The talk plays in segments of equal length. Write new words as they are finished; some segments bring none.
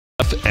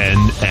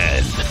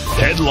TFNN.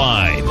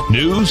 Headline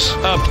News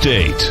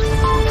Update.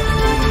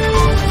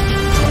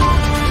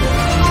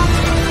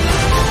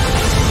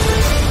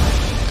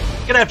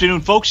 Good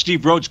afternoon, folks.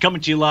 Steve Rhodes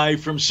coming to you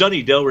live from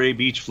sunny Delray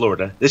Beach,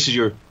 Florida. This is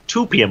your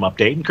 2 p.m.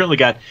 update, and currently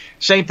got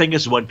same thing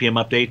as the 1 p.m.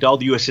 update. All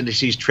the U.S.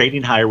 indices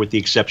trading higher with the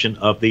exception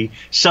of the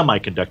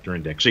semiconductor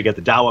index. So you got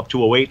the Dow up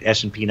 208,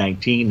 S&P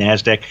 19,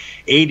 NASDAQ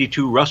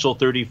 82, Russell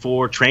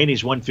 34,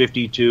 Trannies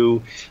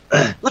 152.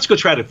 Let's go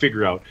try to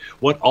figure out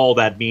what all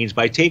that means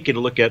by taking a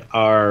look at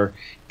our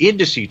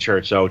indice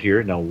charts out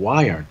here. Now,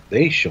 why aren't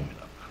they showing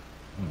up?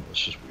 Oh,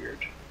 this is weird.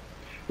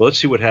 Well, let's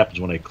see what happens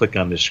when I click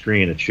on this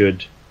screen. It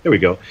should... There we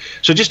go.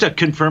 So just a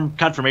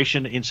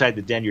confirmation inside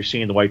the den, you're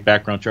seeing the white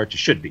background chart. It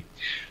should be.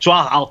 So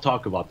I'll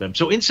talk about them.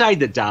 So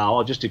inside the Dow,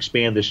 I'll just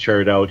expand this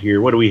chart out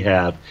here. What do we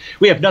have?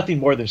 We have nothing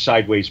more than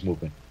sideways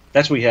movement.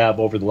 That's what we have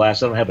over the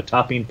last. I don't have a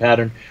topping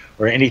pattern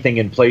or anything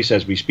in place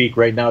as we speak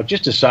right now.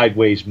 Just a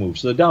sideways move.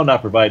 So the Dow not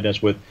providing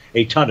us with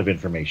a ton of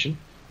information.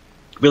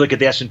 We look at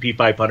the S&P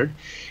 500.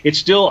 It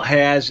still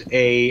has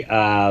a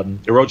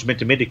erodes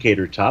momentum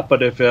indicator top,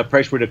 but if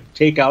price were to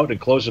take out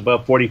and close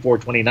above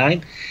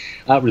 44.29,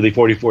 really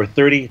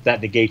 44.30,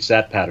 that negates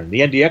that pattern. The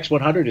NDX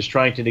 100 is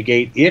trying to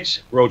negate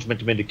its erodes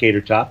momentum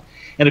indicator top,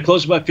 and to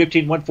close above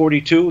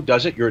 15.142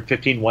 does it. You're at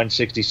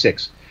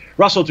 15.166.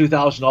 Russell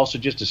 2000 also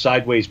just a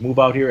sideways move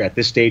out here at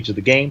this stage of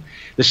the game.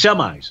 The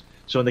semis.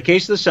 So in the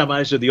case of the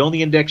semis, they're the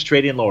only index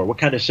trading lower. What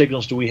kind of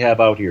signals do we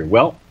have out here?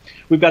 Well,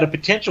 we've got a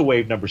potential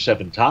wave number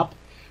 7 top.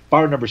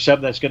 Bar number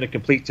 7 that's going to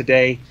complete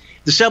today.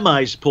 The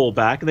semis pull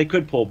back, and they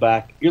could pull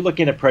back. You're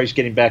looking at price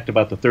getting back to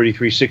about the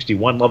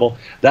 33.61 level.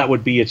 That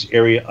would be its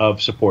area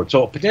of support.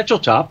 So a potential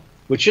top,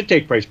 which should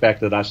take price back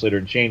to that oscillator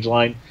and change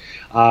line.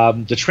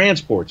 The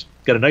transports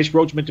got a nice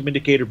erodes momentum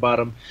indicator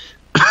bottom.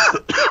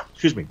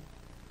 Excuse me.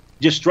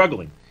 Just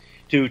struggling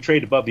to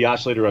trade above the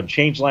oscillator on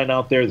change line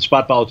out there. The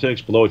spot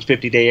volatility below its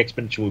 50-day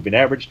exponential moving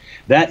average.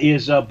 That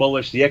is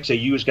bullish. The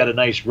XAU's got a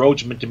nice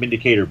erodes momentum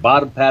indicator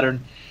bottom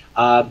pattern.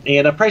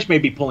 And a price may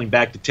be pulling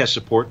back to test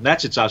support, and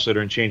that's its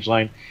oscillator and change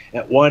line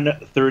at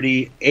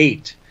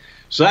 138.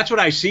 So that's what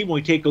I see when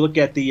we take a look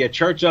at the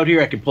charts out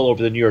here. I can pull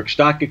over the New York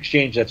Stock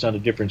Exchange. That's on a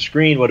different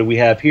screen. What do we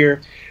have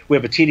here? We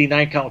have a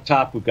TD9 count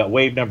top. We've got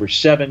wave number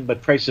 7,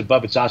 but price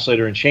above its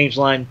oscillator and change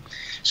line.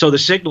 So the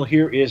signal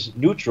here is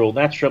neutral.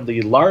 That's from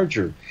the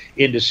larger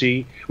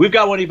indice. We've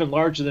got one even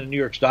larger than the New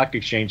York Stock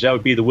Exchange. That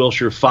would be the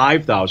Wilshire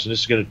 5000.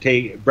 This is going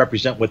to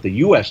represent what the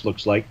U.S.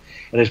 looks like.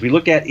 And as we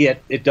look at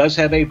it, it does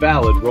have a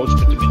valid erodes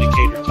momentum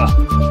indicator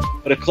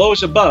top. But a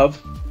close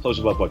above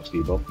what,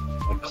 Steve-O?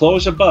 A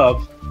close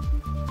above,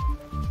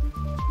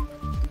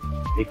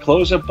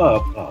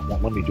 oh,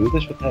 won't let me do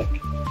this? What the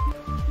heck?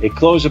 A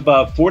close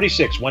above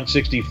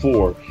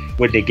 46.164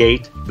 would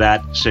negate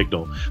that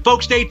signal.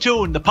 Folks, stay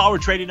tuned. The Power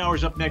Trading Hour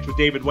is up next with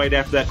David White.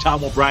 After that,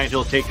 Tom O'Brien.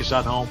 He'll take us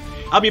on home.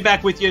 I'll be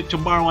back with you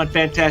tomorrow on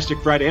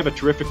Fantastic Friday. Have a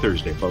terrific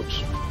Thursday,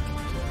 folks.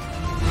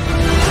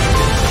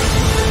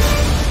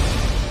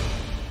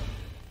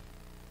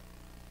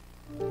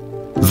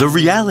 The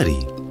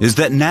reality is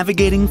that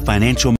navigating financial